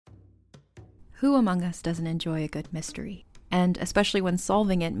Who among us doesn't enjoy a good mystery? And especially when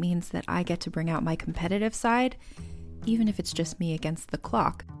solving it means that I get to bring out my competitive side, even if it's just me against the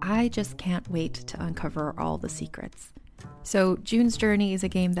clock. I just can't wait to uncover all the secrets. So June's Journey is a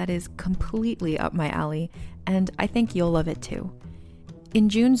game that is completely up my alley, and I think you'll love it too. In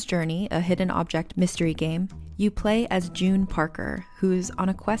June's Journey, a hidden object mystery game, you play as June Parker, who's on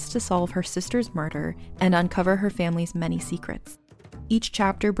a quest to solve her sister's murder and uncover her family's many secrets. Each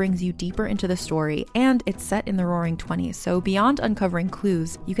chapter brings you deeper into the story, and it's set in the Roaring '20s, so beyond uncovering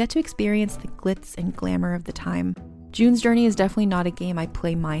clues, you get to experience the glitz and glamour of the time. June's Journey is definitely not a game I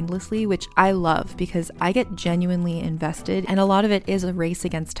play mindlessly, which I love because I get genuinely invested, and a lot of it is a race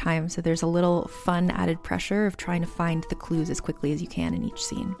against time, so there's a little fun added pressure of trying to find the clues as quickly as you can in each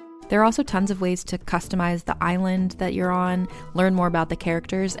scene. There are also tons of ways to customize the island that you're on, learn more about the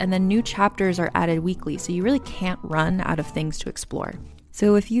characters, and then new chapters are added weekly, so you really can't run out of things to explore.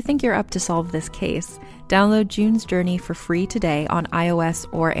 So if you think you're up to solve this case, download June's Journey for free today on iOS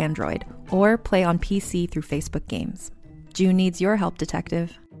or Android, or play on PC through Facebook Games. June needs your help,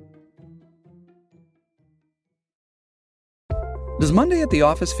 detective. Does Monday at the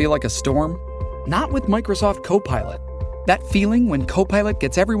office feel like a storm? Not with Microsoft Copilot. That feeling when Copilot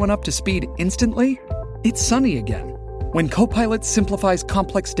gets everyone up to speed instantly? It's sunny again. When Copilot simplifies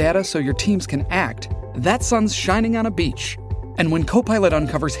complex data so your teams can act, that sun's shining on a beach. And when Copilot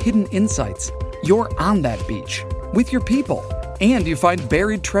uncovers hidden insights, you're on that beach with your people, and you find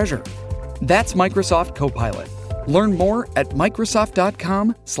buried treasure. That's Microsoft Copilot. Learn more at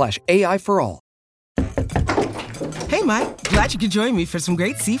Microsoft.com/AI for all. Hey, Mike. Glad you could join me for some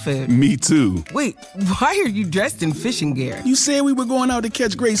great seafood. Me too. Wait, why are you dressed in fishing gear? You said we were going out to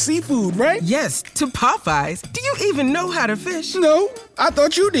catch great seafood, right? Yes, to Popeyes. Do you even know how to fish? No, I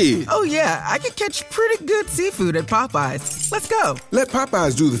thought you did. Oh, yeah, I can catch pretty good seafood at Popeyes. Let's go. Let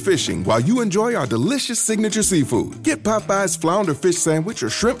Popeyes do the fishing while you enjoy our delicious signature seafood. Get Popeyes Flounder Fish Sandwich or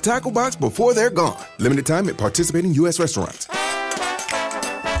Shrimp Tackle Box before they're gone. Limited time at participating U.S. restaurants.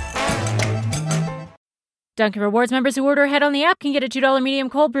 Dunkin' Rewards members who order ahead on the app can get a $2 medium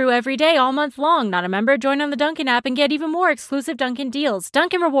cold brew every day all month long. Not a member? Join on the Dunkin' app and get even more exclusive Dunkin' deals.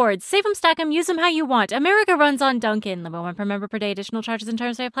 Dunkin' Rewards. Save them, stack them, use them how you want. America runs on Dunkin'. Limit 1 per member per day. Additional charges and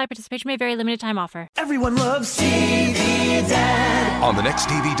terms may apply. Participation may vary. Limited time offer. Everyone loves TV Dad. On the next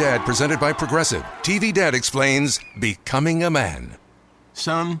TV Dad, presented by Progressive, TV Dad explains becoming a man.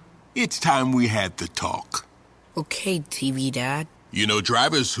 Son, it's time we had the talk. Okay, TV Dad. You know,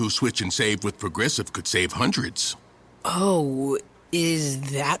 drivers who switch and save with Progressive could save hundreds. Oh, is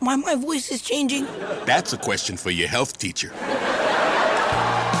that why my voice is changing? That's a question for your health teacher.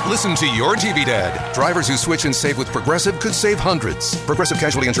 Listen to your TV Dad. Drivers who switch and save with Progressive could save hundreds. Progressive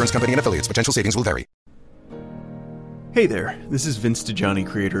Casualty Insurance Company and affiliates. Potential savings will vary. Hey there, this is Vince DeJohnny,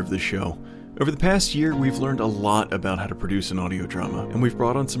 creator of the show. Over the past year, we've learned a lot about how to produce an audio drama, and we've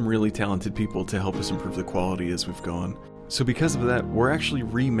brought on some really talented people to help us improve the quality as we've gone. So because of that, we're actually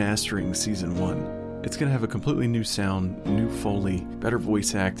remastering Season 1. It's going to have a completely new sound, new Foley, better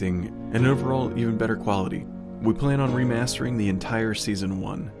voice acting, and overall even better quality. We plan on remastering the entire Season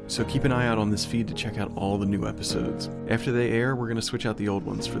 1, so keep an eye out on this feed to check out all the new episodes. After they air, we're going to switch out the old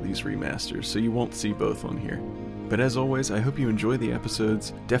ones for these remasters, so you won't see both on here. But as always, I hope you enjoy the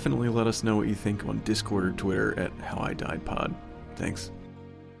episodes. Definitely let us know what you think on Discord or Twitter at HowIDiedPod. Thanks.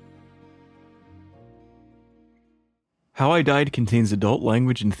 How I Died contains adult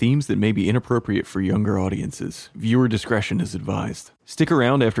language and themes that may be inappropriate for younger audiences. Viewer discretion is advised. Stick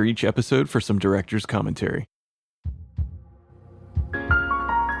around after each episode for some director's commentary.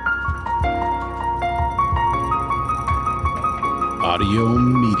 Audio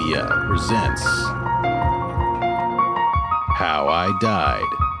Media presents How I Died.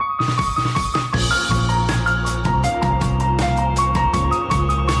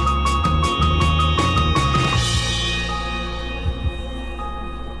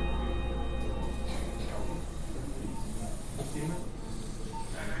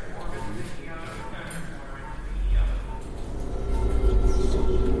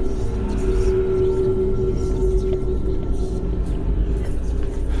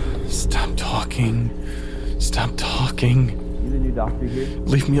 Stop talking. You the new doctor here?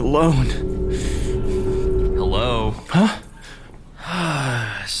 Leave me alone. Hello? Huh?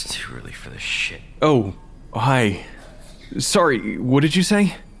 It's too early for this shit. Oh, hi. Sorry, what did you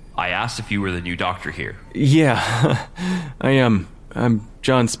say? I asked if you were the new doctor here. Yeah, I am. I'm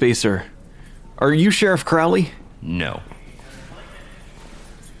John Spacer. Are you Sheriff Crowley? No.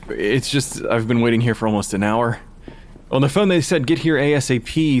 It's just, I've been waiting here for almost an hour. On the phone they said get here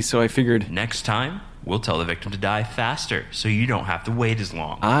ASAP, so I figured... Next time, We'll tell the victim to die faster, so you don't have to wait as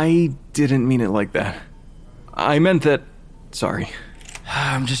long. I didn't mean it like that. I meant that... Sorry.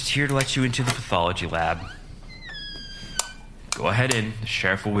 I'm just here to let you into the pathology lab. Go ahead in. The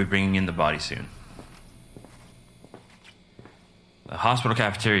sheriff will be bringing in the body soon. The hospital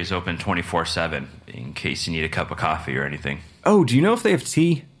cafeteria is open 24/7, in case you need a cup of coffee or anything. Oh, do you know if they have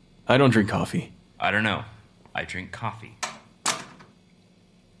tea? I don't drink coffee. I don't know. I drink coffee.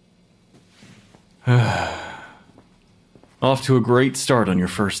 Off to a great start on your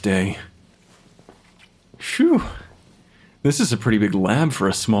first day. Phew. This is a pretty big lab for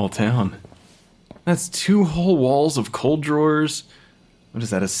a small town. That's 2 whole walls of cold drawers. What is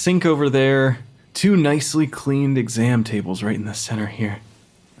that, a sink over there? 2 nicely cleaned exam tables right in the center here.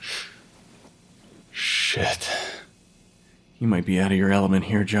 Shit. You might be out of your element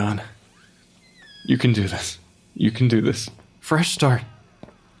here, John. You can do this. You can do this. Fresh start.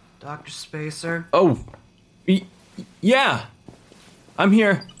 Dr. Spacer? Oh, yeah. I'm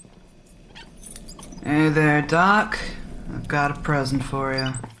here. Hey there, Doc. I've got a present for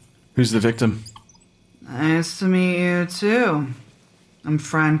you. Who's the victim? Nice to meet you, too. I'm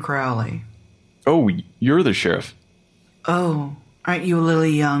Fran Crowley. Oh, you're the sheriff. Oh, aren't you a little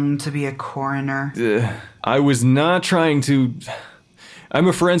young to be a coroner? I was not trying to... I'm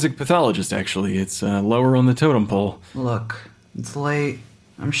a forensic pathologist, actually. It's lower on the totem pole. Look, it's late.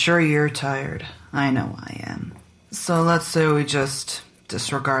 I'm sure you're tired. I know I am. So let's say we just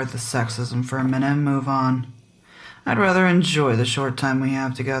disregard the sexism for a minute and move on. I'd rather enjoy the short time we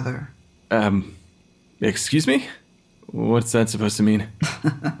have together. Excuse me? What's that supposed to mean?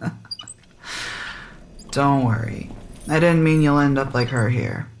 Don't worry. I didn't mean you'll end up like her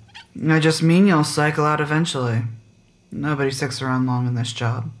here. I just mean you'll cycle out eventually. Nobody sticks around long in this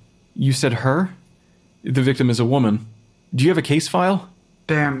job. You said her? The victim is a woman. Do you have a case file?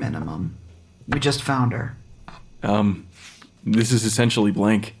 Bare minimum. We just found her. This is essentially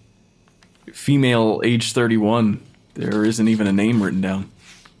blank. Female, age 31. There isn't even a name written down.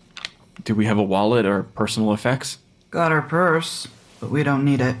 Do we have a wallet or personal effects? Got her purse, but we don't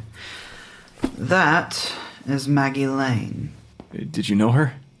need it. That is Maggie Lane. Did you know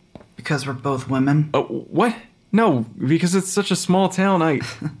her? Because we're both women. Oh, what? No, because it's such a small town,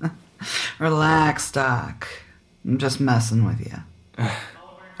 Relax, Doc. I'm just messing with you.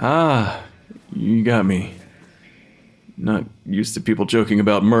 You got me. Not used to people joking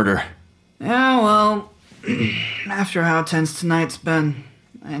about murder. Yeah, well, after how tense tonight's been,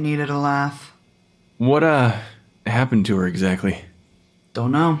 I needed a laugh. What, happened to her exactly?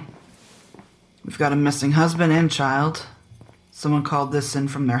 Don't know. We've got a missing husband and child. Someone called this in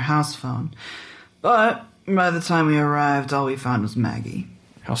from their house phone. But by the time we arrived, all we found was Maggie.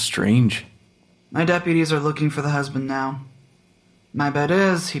 How strange. My deputies are looking for the husband now. My bet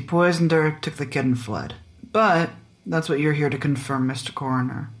is he poisoned her, took the kid, and fled. But that's what you're here to confirm, Mr.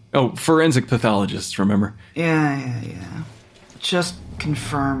 Coroner. Oh, forensic pathologist, remember? Yeah. Just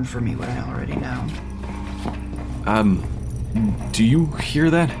confirm for me what I already know. Do you hear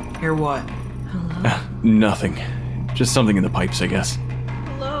that? Hear what? Hello? Nothing. Just something in the pipes, I guess.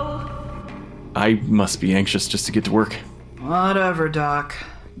 Hello? I must be anxious just to get to work. Whatever, Doc.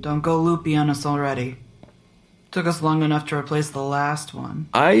 Don't go loopy on us already. Took us long enough to replace the last one.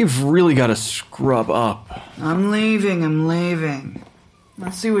 I've really got to scrub up. I'm leaving.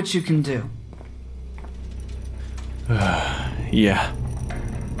 Let's see what you can do. Yeah.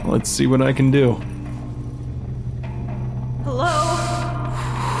 Let's see what I can do. Hello?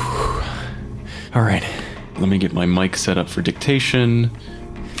 All right. Let me get my mic set up for dictation.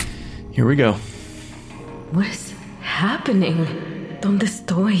 Here we go. What is happening? ¿Dónde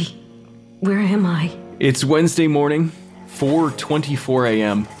estoy? Where am I? It's Wednesday morning, 4:24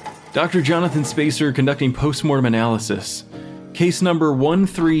 a.m. Dr. Jonathan Spacer conducting postmortem analysis. Case number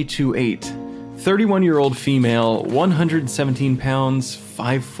 1328. 31-year-old female, 117 pounds,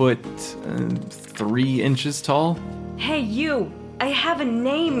 5 foot 3 inches tall. Hey, you! I have a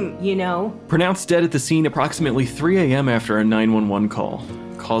name, you know. Pronounced dead at the scene approximately 3 a.m. after a 911 call.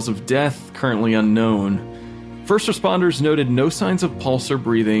 Cause of death currently unknown. First responders noted no signs of pulse or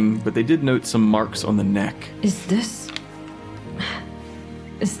breathing, but they did note some marks on the neck. Is this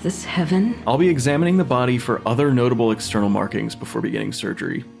heaven? I'll be examining the body for other notable external markings before beginning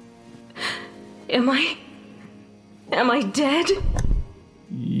surgery. Am I dead?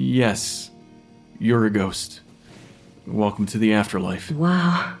 Yes. You're a ghost. Welcome to the afterlife.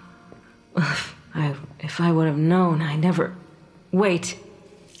 Wow. If I would have known, I never... Wait.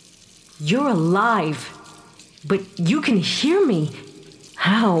 You're alive. But you can hear me.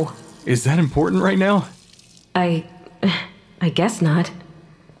 How? Is that important right now? I guess not.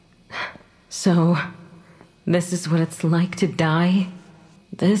 So, this is what it's like to die?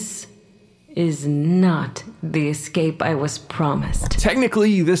 This is not the escape I was promised.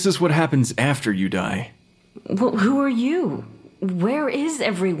 Technically, this is what happens after you die. Well, who are you? Where is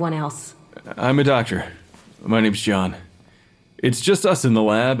everyone else? I'm a doctor. My name's John. It's just us in the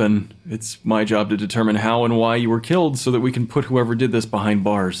lab, and it's my job to determine how and why you were killed so that we can put whoever did this behind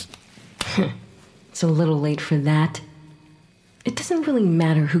bars. It's a little late for that. It doesn't really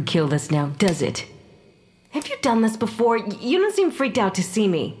matter who killed us now, does it? Have you done this before? You don't seem freaked out to see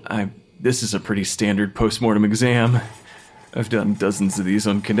me. This is a pretty standard post-mortem exam. I've done dozens of these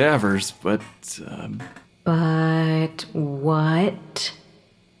on cadavers, but... But what?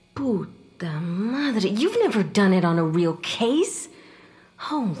 Puta madre, you've never done it on a real case?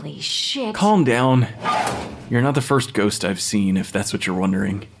 Holy shit. Calm down. You're not the first ghost I've seen, if that's what you're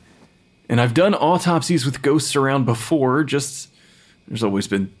wondering. And I've done autopsies with ghosts around before, just... There's always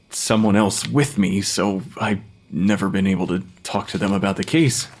been someone else with me, so I've never been able to talk to them about the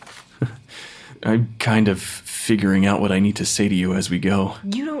case. I'm kind of figuring out what I need to say to you as we go.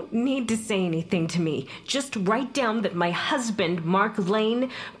 You don't need to say anything to me. Just write down that my husband, Mark Lane,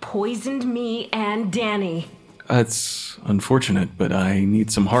 poisoned me and Danny. That's unfortunate, but I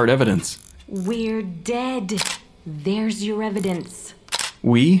need some hard evidence. We're dead. There's your evidence.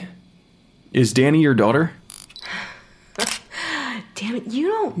 We? Is Danny your daughter? Damn it, you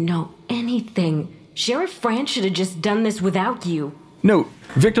don't know anything. Sheriff France should have just done this without you. Note,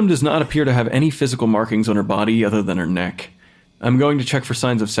 victim does not appear to have any physical markings on her body other than her neck. I'm going to check for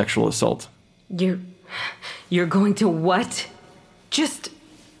signs of sexual assault. You're going to what? Just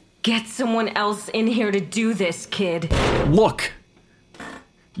get someone else in here to do this, kid. Look!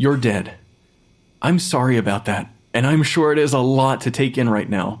 You're dead. I'm sorry about that, and I'm sure it is a lot to take in right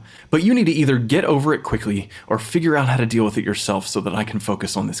now. But you need to either get over it quickly or figure out how to deal with it yourself so that I can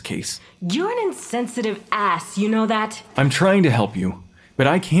focus on this case. You're an insensitive ass, you know that? I'm trying to help you, but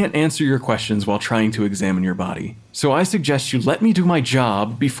I can't answer your questions while trying to examine your body. So I suggest you let me do my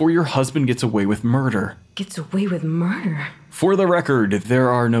job before your husband gets away with murder. Gets away with murder? For the record, there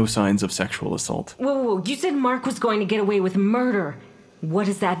are no signs of sexual assault. Whoa, you said Mark was going to get away with murder. What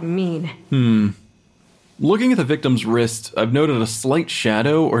does that mean? Looking at the victim's wrist, I've noted a slight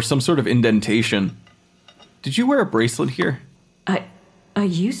shadow or some sort of indentation. Did you wear a bracelet here? I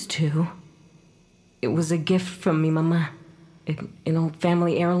used to. It was a gift from me mama. An old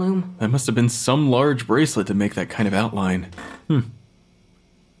family heirloom. That must have been some large bracelet to make that kind of outline.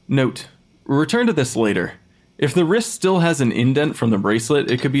 Note, return to this later. If the wrist still has an indent from the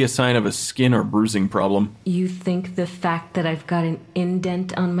bracelet, it could be a sign of a skin or bruising problem. You think the fact that I've got an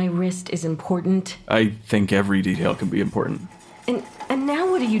indent on my wrist is important? I think every detail can be important. And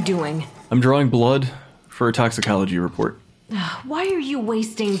now what are you doing? I'm drawing blood for a toxicology report. Why are you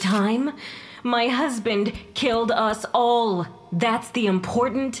wasting time? My husband killed us all. That's the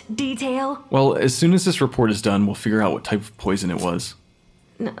important detail? Well, as soon as this report is done, we'll figure out what type of poison it was.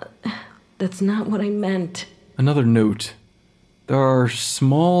 No, that's not what I meant. Another note. There are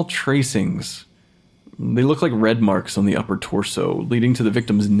small tracings. They look like red marks on the upper torso, leading to the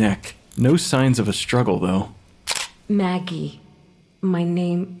victim's neck. No signs of a struggle, though. Maggie. My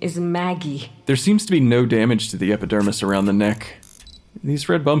name is Maggie. There seems to be no damage to the epidermis around the neck. These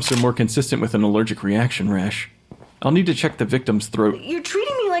red bumps are more consistent with an allergic reaction rash. I'll need to check the victim's throat. You're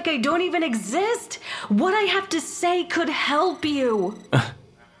treating me like I don't even exist. What I have to say could help you.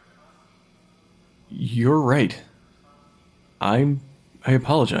 You're right. I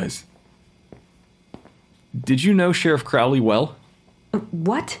apologize. Did you know Sheriff Crowley well?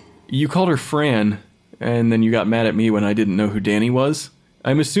 What? You called her Fran, and then you got mad at me when I didn't know who Danny was.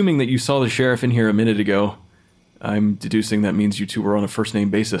 I'm assuming that you saw the sheriff in here a minute ago. I'm deducing that means you two were on a first-name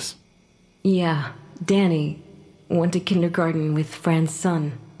basis. Yeah, Danny went to kindergarten with Fran's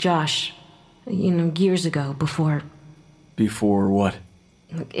son, Josh. Years ago, before... Before what?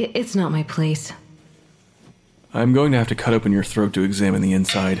 It's not my place. I'm going to have to cut open your throat to examine the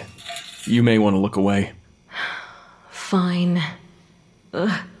inside. You may want to look away. Fine.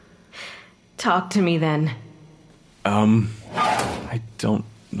 Talk to me then. I don't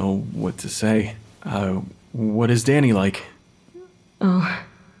know what to say. What is Danny like? Oh,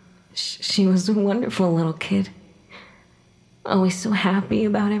 she was a wonderful little kid. Always so happy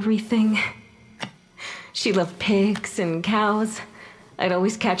about everything. She loved pigs and cows. I'd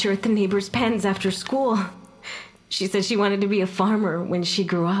always catch her at the neighbors' pens after school. She said she wanted to be a farmer when she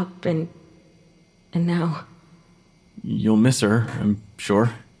grew up, and now... You'll miss her, I'm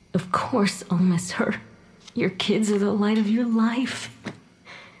sure. Of course I'll miss her. Your kids are the light of your life.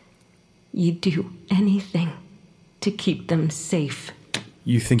 You'd do anything to keep them safe.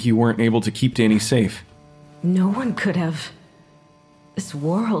 You think you weren't able to keep Danny safe? No one could have. This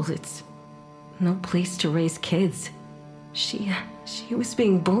world, it's no place to raise kids. She was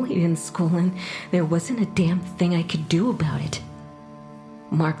being bullied in school, and there wasn't a damn thing I could do about it.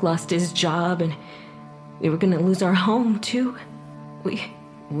 Mark lost his job, and we were gonna lose our home, too.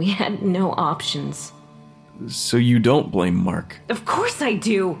 We had no options. So you don't blame Mark? Of course I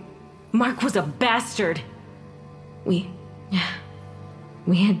do! Mark was a bastard! We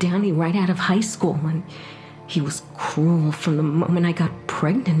had Danny right out of high school, and he was cruel from the moment I got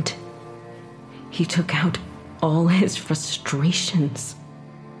pregnant. He took out all his frustrations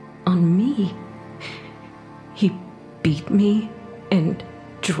on me. He beat me and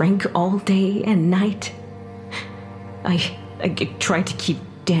drank all day and night. I tried to keep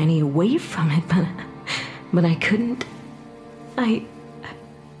Danny away from it, but I couldn't. I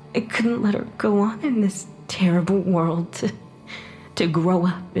couldn't let her go on in this terrible world to grow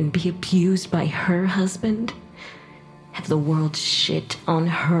up and be abused by her husband, have the world shit on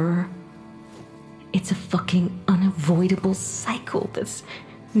her. It's a fucking unavoidable cycle that's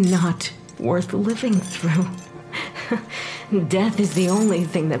not worth living through. Death is the only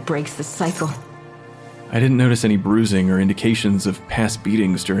thing that breaks the cycle. I didn't notice any bruising or indications of past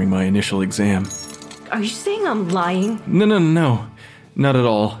beatings during my initial exam. Are you saying I'm lying? No. Not at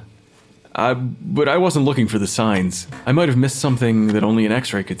all. But I wasn't looking for the signs. I might have missed something that only an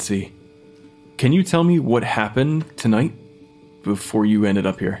X-ray could see. Can you tell me what happened tonight before you ended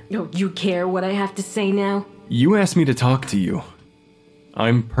up here? Oh, you care what I have to say now? You asked me to talk to you.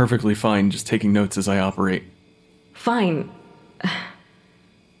 I'm perfectly fine just taking notes as I operate. Fine.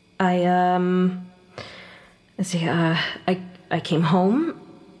 Let's see, I came home,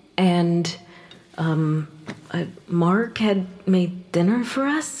 and, Mark had made dinner for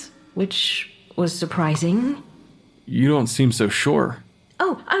us, which was surprising. You don't seem so sure.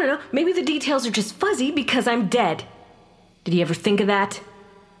 Oh, I don't know, maybe the details are just fuzzy because I'm dead. Did you ever think of that?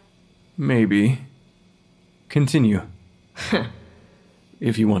 Maybe. Continue.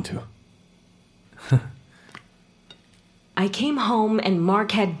 If you want to. I came home and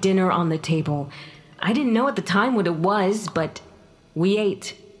Mark had dinner on the table. I didn't know at the time what it was, but we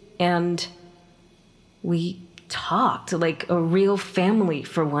ate. And we talked like a real family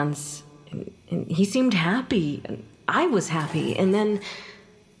for once. And he seemed happy. And I was happy. And then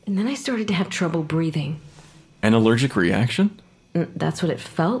I started to have trouble breathing. An allergic reaction? That's what it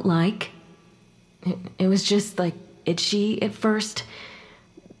felt like. It was just like itchy at first.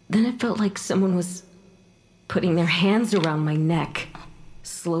 Then it felt like someone was putting their hands around my neck,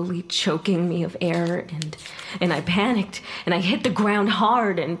 slowly choking me of air, and I panicked, and I hit the ground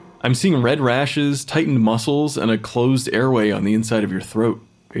hard, and... I'm seeing red rashes, tightened muscles, and a closed airway on the inside of your throat.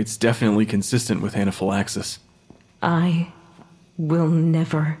 It's definitely consistent with anaphylaxis. I will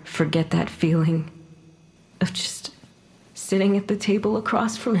never forget that feeling of just sitting at the table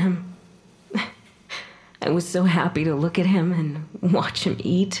across from him. I was so happy to look at him and watch him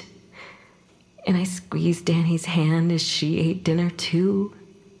eat. And I squeezed Danny's hand as she ate dinner too.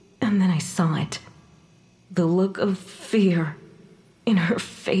 And then I saw it. The look of fear in her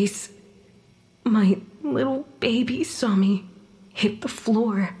face. My little baby saw me hit the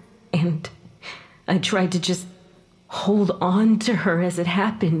floor. And I tried to just hold on to her as it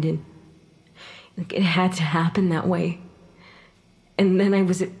happened. And it had to happen that way. And then I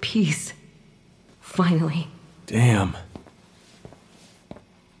was at peace. Finally. Damn.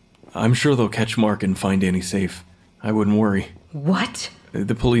 I'm sure they'll catch Mark and find Danny safe. I wouldn't worry. What?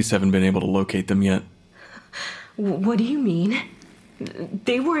 The police haven't been able to locate them yet. What do you mean?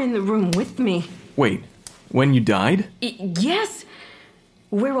 They were in the room with me. Wait, when you died? Yes.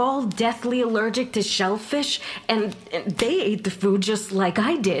 We're all deathly allergic to shellfish, and they ate the food just like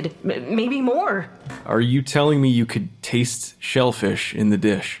I did. Maybe more. Are you telling me you could taste shellfish in the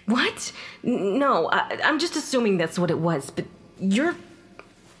dish? What? No, I'm just assuming that's what it was, but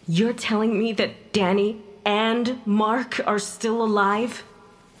You're telling me that Danny and Mark are still alive?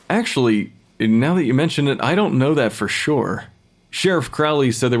 Actually, now that you mention it, I don't know that for sure. Sheriff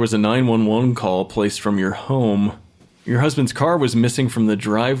Crowley said there was a 911 call placed from your home. Your husband's car was missing from the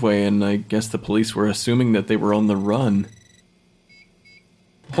driveway, and I guess the police were assuming that they were on the run.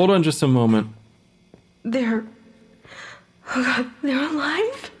 Hold on just a moment. They're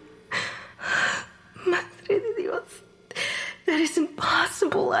alive? Madre de Dios. That is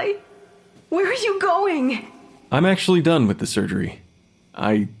impossible. Where are you going? I'm actually done with the surgery.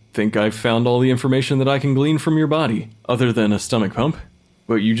 I think I've found all the information that I can glean from your body, other than a stomach pump.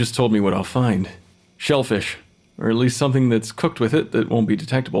 But you just told me what I'll find. Shellfish, or at least something that's cooked with it that won't be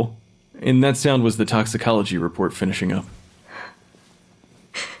detectable. And that sound was the toxicology report finishing up.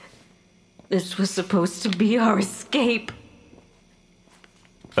 This was supposed to be our escape.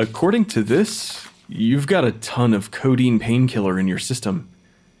 According to this, you've got a ton of codeine painkiller in your system.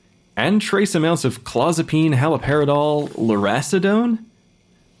 And trace amounts of clozapine, haloperidol, lurasidone?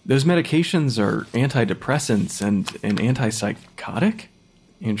 Those medications are antidepressants and an antipsychotic?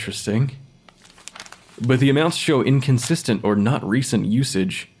 Interesting. But the amounts show inconsistent or not recent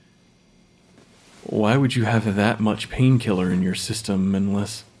usage. Why would you have that much painkiller in your system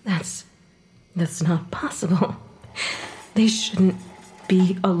unless... That's not possible. They shouldn't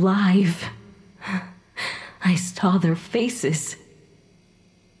be alive. I saw their faces.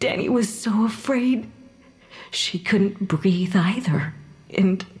 Danny was so afraid. She couldn't breathe either.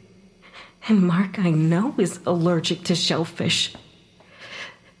 And Mark, I know, is allergic to shellfish.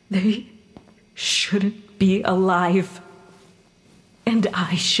 They shouldn't be alive. And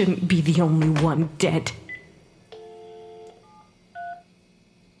I shouldn't be the only one dead.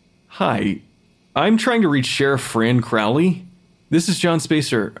 Hi, I'm trying to reach Sheriff Fran Crowley. This is John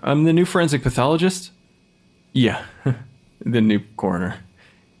Spacer. I'm the new forensic pathologist. Yeah, the new coroner.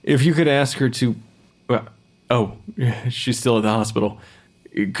 If you could ask her to... oh, she's still at the hospital.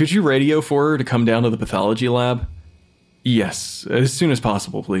 Could you radio for her to come down to the pathology lab? Yes, as soon as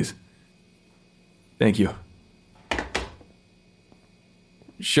possible, please. Thank you.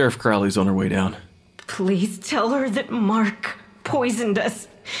 Sheriff Crowley's on her way down. Please tell her that Mark poisoned us.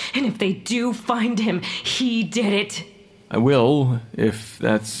 And if they do find him, he did it. I will, if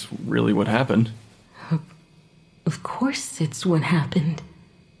that's really what happened. Of course it's what happened.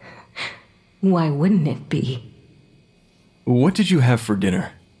 Why wouldn't it be? What did you have for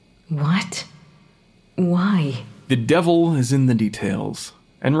dinner? What? Why? The devil is in the details.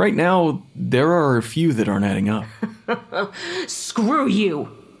 And right now, there are a few that aren't adding up. Screw you!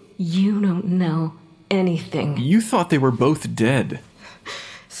 You don't know anything. You thought they were both dead.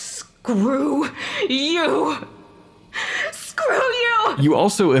 Screw you! Screw you! You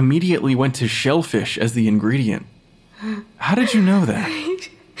also immediately went to shellfish as the ingredient. How did you know that?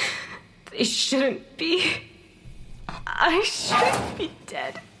 They shouldn't be. I shouldn't be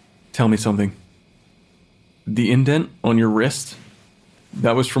dead. Tell me something. The indent on your wrist?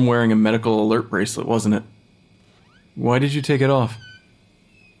 That was from wearing a medical alert bracelet, wasn't it? Why did you take it off?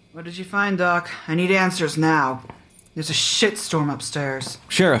 What did you find, Doc? I need answers now. There's a shitstorm upstairs.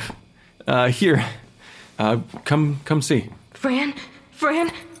 Sheriff, here. Come see. Fran,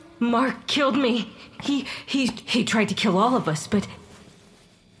 Mark killed me. He tried to kill all of us, but...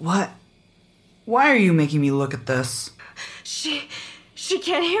 What? Why are you making me look at this? She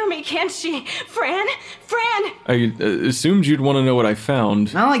can't hear me, can she? Fran! I assumed you'd want to know what I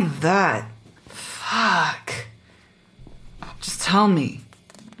found. Not like that. Fuck. Just tell me.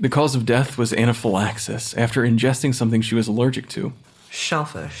 The cause of death was anaphylaxis after ingesting something she was allergic to.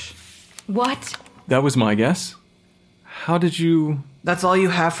 Shellfish. What? That was my guess. How did you... That's all you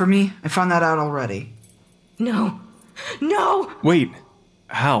have for me? I found that out already. No! Wait,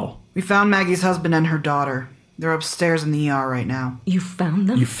 how? We found Maggie's husband and her daughter. They're upstairs in the ER right now. You found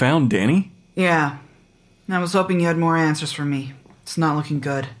them? You found Danny? Yeah. I was hoping you had more answers for me. It's not looking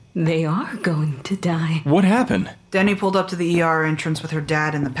good. They are going to die. What happened? Danny pulled up to the ER entrance with her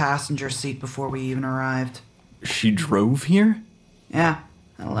dad in the passenger seat before we even arrived. She drove here? Yeah,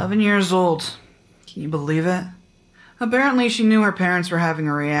 11 years old. Can you believe it? Apparently she knew her parents were having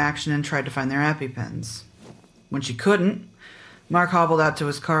a reaction and tried to find their EpiPens. When she couldn't, Mark hobbled out to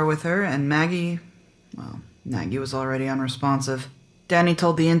his car with her, and Maggie was already unresponsive. Danny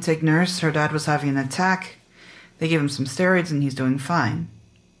told the intake nurse her dad was having an attack. They gave him some steroids and he's doing fine.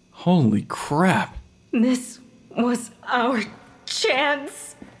 Holy crap. This was our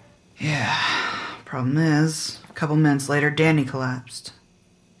chance. Yeah. Problem is, a couple minutes later, Danny collapsed.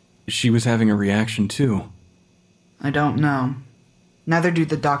 She was having a reaction too. I don't know. Neither do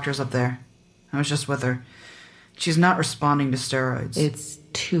the doctors up there. I was just with her. She's not responding to steroids. It's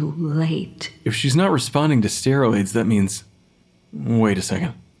too late. If she's not responding to steroids, that means... Wait a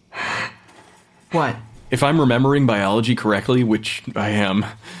second. What? If I'm remembering biology correctly, which I am,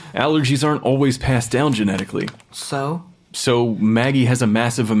 allergies aren't always passed down genetically. So? So Maggie has a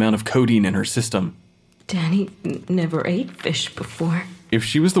massive amount of codeine in her system. Danny never ate fish before. If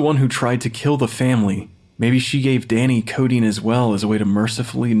she was the one who tried to kill the family, maybe she gave Danny codeine as well as a way to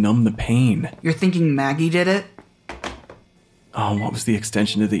mercifully numb the pain. You're thinking Maggie did it? Oh, what was the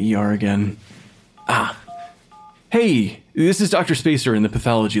extension to the ER again? Hey, this is Dr. Spacer in the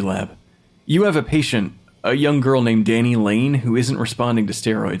pathology lab. You have a patient, a young girl named Danny Lane, who isn't responding to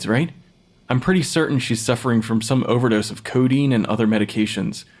steroids, right? I'm pretty certain she's suffering from some overdose of codeine and other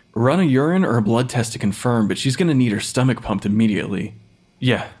medications. Run a urine or a blood test to confirm, but she's going to need her stomach pumped immediately.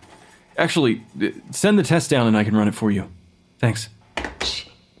 Yeah. Actually, send the test down and I can run it for you. Thanks.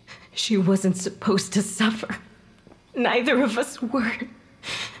 She wasn't supposed to suffer. Neither of us were.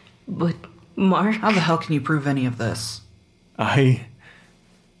 But Mark... How the hell can you prove any of this? I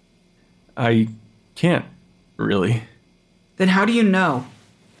can't, really. Then how do you know?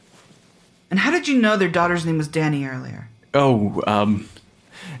 And how did you know their daughter's name was Danny earlier? Oh,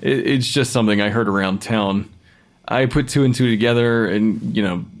 it's just something I heard around town. I put two and two together, and,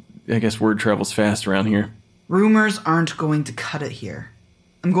 I guess word travels fast around here. Rumors aren't going to cut it here.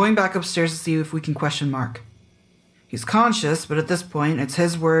 I'm going back upstairs to see if we can question Mark. He's conscious, but at this point, it's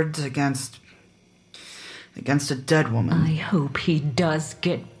his words against a dead woman. I hope he does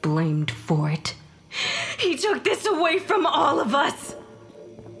get blamed for it. He took this away from all of us!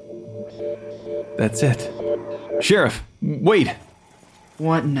 That's it. Sheriff, wait!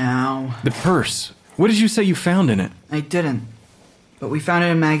 What now? The purse. What did you say you found in it? I didn't. But we found it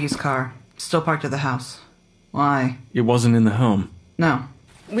in Maggie's car. Still parked at the house. Why? It wasn't in the home. No.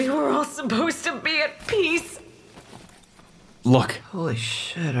 We were all supposed to be at peace. Look. Holy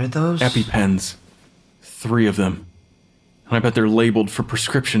shit, are those... EpiPens. 3 of them. And I bet they're labeled for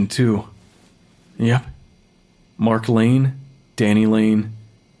prescription, too. Yep. Mark Lane, Danny Lane,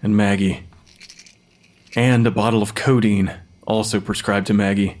 and Maggie. And a bottle of codeine, also prescribed to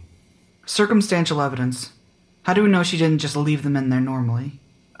Maggie. Circumstantial evidence. How do we know she didn't just leave them in there normally?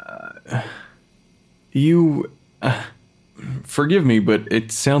 Forgive me, but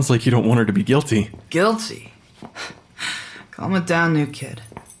it sounds like you don't want her to be guilty. Guilty? Calm it down, new kid.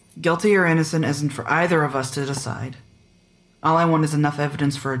 Guilty or innocent isn't for either of us to decide. All I want is enough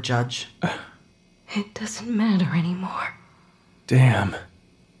evidence for a judge. It doesn't matter anymore. Damn.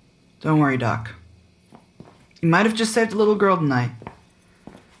 Don't worry, Doc. You might have just saved a little girl tonight.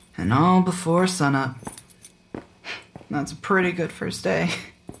 And all before sunup. That's a pretty good first day.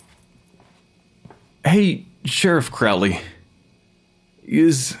 Hey, Sheriff Crowley.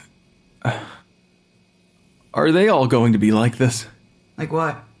 Are they all going to be like this? Like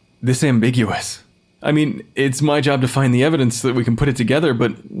what? This ambiguous. I mean, it's my job to find the evidence so that we can put it together,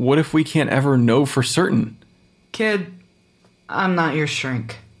 but what if we can't ever know for certain? Kid, I'm not your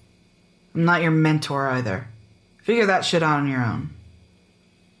shrink. I'm not your mentor either. Figure that shit out on your own.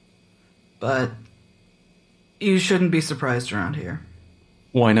 But you shouldn't be surprised around here.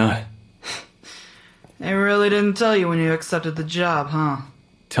 Why not? They really didn't tell you when you accepted the job, huh?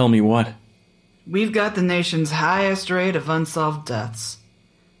 Tell me what? We've got the nation's highest rate of unsolved deaths.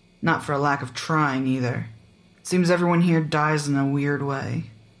 Not for a lack of trying, either. Seems everyone here dies in a weird way.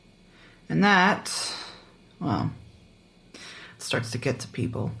 And that, well, starts to get to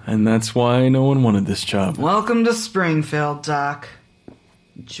people. And that's why no one wanted this job. Welcome to Springfield, Doc.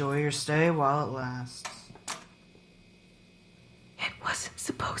 Enjoy your stay while it lasts. It wasn't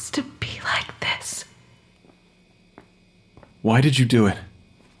supposed to be like this. Why did you do it?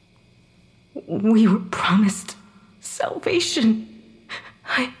 We were promised salvation.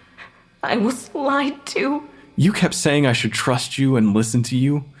 I was lied to. You kept saying I should trust you and listen to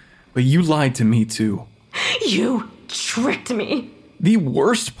you, but you lied to me too. You tricked me. The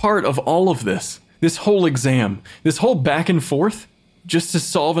worst part of all of this whole exam, this whole back and forth, just to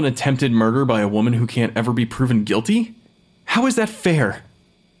solve an attempted murder by a woman who can't ever be proven guilty? How is that fair?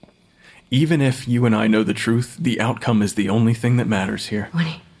 Even if you and I know the truth, the outcome is the only thing that matters here.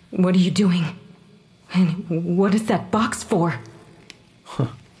 What are you doing? And what is that box for?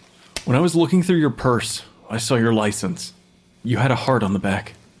 When I was looking through your purse, I saw your license. You had a heart on the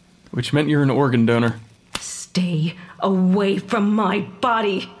back, which meant you're an organ donor. Stay away from my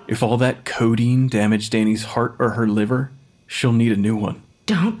body. If all that codeine damaged Danny's heart or her liver, she'll need a new one.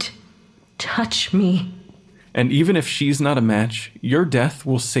 Don't touch me. And even if she's not a match, your death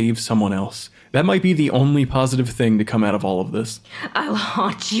will save someone else. That might be the only positive thing to come out of all of this. I'll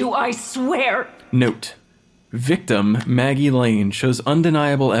haunt you, I swear. Note: victim Maggie Lane shows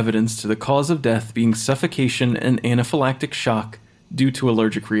undeniable evidence to the cause of death being suffocation and anaphylactic shock due to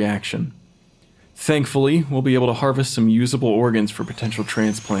allergic reaction. Thankfully, we'll be able to harvest some usable organs for potential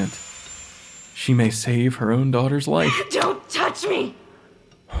transplant. She may save her own daughter's life. Don't touch me!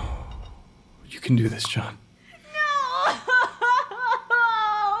 You can do this, John. No!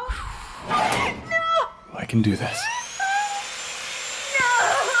 I can do this.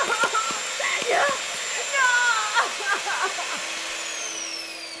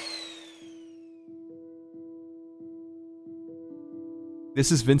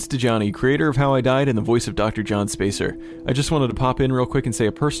 This is Vince DiGianni, creator of How I Died and the voice of Dr. John Spacer. I just wanted to pop in real quick and say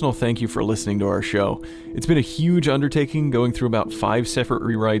a personal thank you for listening to our show. It's been a huge undertaking, going through about 5 separate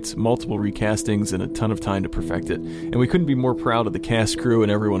rewrites, multiple recastings, and a ton of time to perfect it. And we couldn't be more proud of the cast, crew,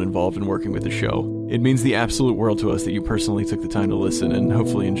 and everyone involved in working with the show. It means the absolute world to us that you personally took the time to listen and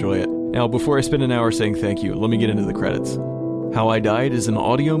hopefully enjoy it. Now, before I spend an hour saying thank you, let me get into the credits. How I Died is an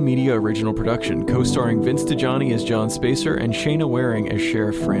audio media original production, co-starring Vince DiGianni as John Spacer and Shayna Waring as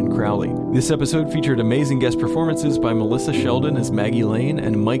Sheriff Fran Crowley. This episode featured amazing guest performances by Melissa Sheldon as Maggie Lane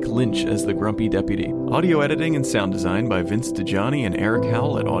and Mike Lynch as the Grumpy Deputy. Audio editing and sound design by Vince DiGianni and Eric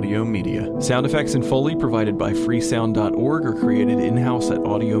Howell at Audio Media. Sound effects and Foley provided by freesound.org or created in-house at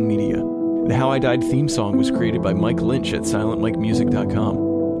Audio Media. The How I Died theme song was created by Mike Lynch at silentmikemusic.com.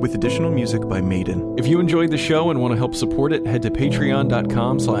 with additional music by Maiden. If you enjoyed the show and want to help support it, head to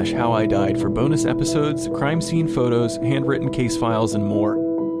patreon.com/howidied for bonus episodes, crime scene photos, handwritten case files, and more.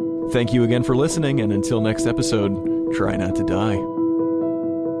 Thank you again for listening, and until next episode, try not to die.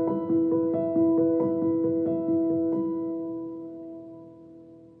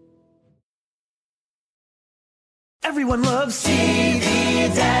 Everyone loves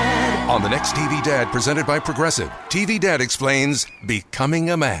TV Dad. On the next TV Dad, presented by Progressive, TV Dad explains becoming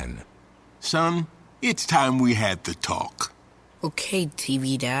a man. Son, it's time we had the talk. Okay,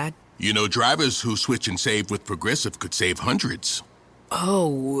 TV Dad. You know, drivers who switch and save with Progressive could save hundreds.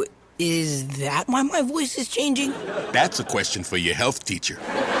 Oh, is that why my voice is changing? That's a question for your health teacher.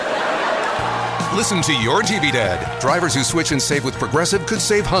 Listen to your TV Dad. Drivers who switch and save with Progressive could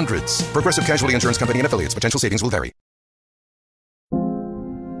save hundreds. Progressive Casualty Insurance Company and affiliates. Potential savings will vary.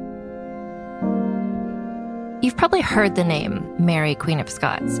 You've probably heard the name Mary, Queen of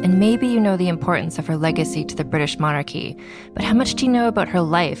Scots, and maybe you know the importance of her legacy to the British monarchy. But how much do you know about her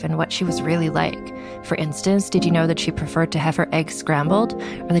life and what she was really like? For instance, did you know that she preferred to have her eggs scrambled,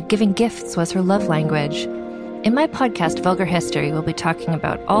 or that giving gifts was her love language? In my podcast, Vulgar History, we'll be talking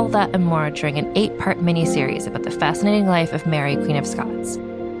about all that and more during an 8-part mini-series about the fascinating life of Mary, Queen of Scots.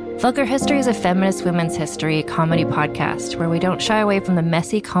 Vulgar History is a feminist women's history comedy podcast where we don't shy away from the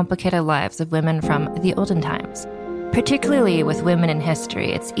messy, complicated lives of women from the olden times. Particularly with women in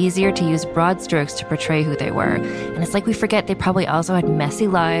history, it's easier to use broad strokes to portray who they were, and it's like we forget they probably also had messy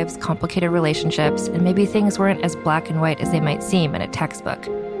lives, complicated relationships, and maybe things weren't as black and white as they might seem in a textbook.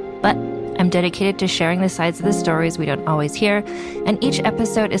 But I'm dedicated to sharing the sides of the stories we don't always hear, and each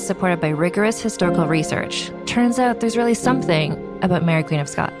episode is supported by rigorous historical research. Turns out there's really something about Mary, Queen of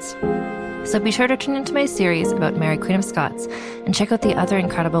Scots. So be sure to tune into my series about Mary, Queen of Scots, and check out the other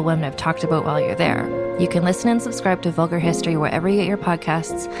incredible women I've talked about while you're there. You can listen and subscribe to Vulgar History wherever you get your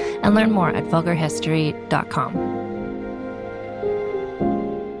podcasts, and learn more at vulgarhistory.com.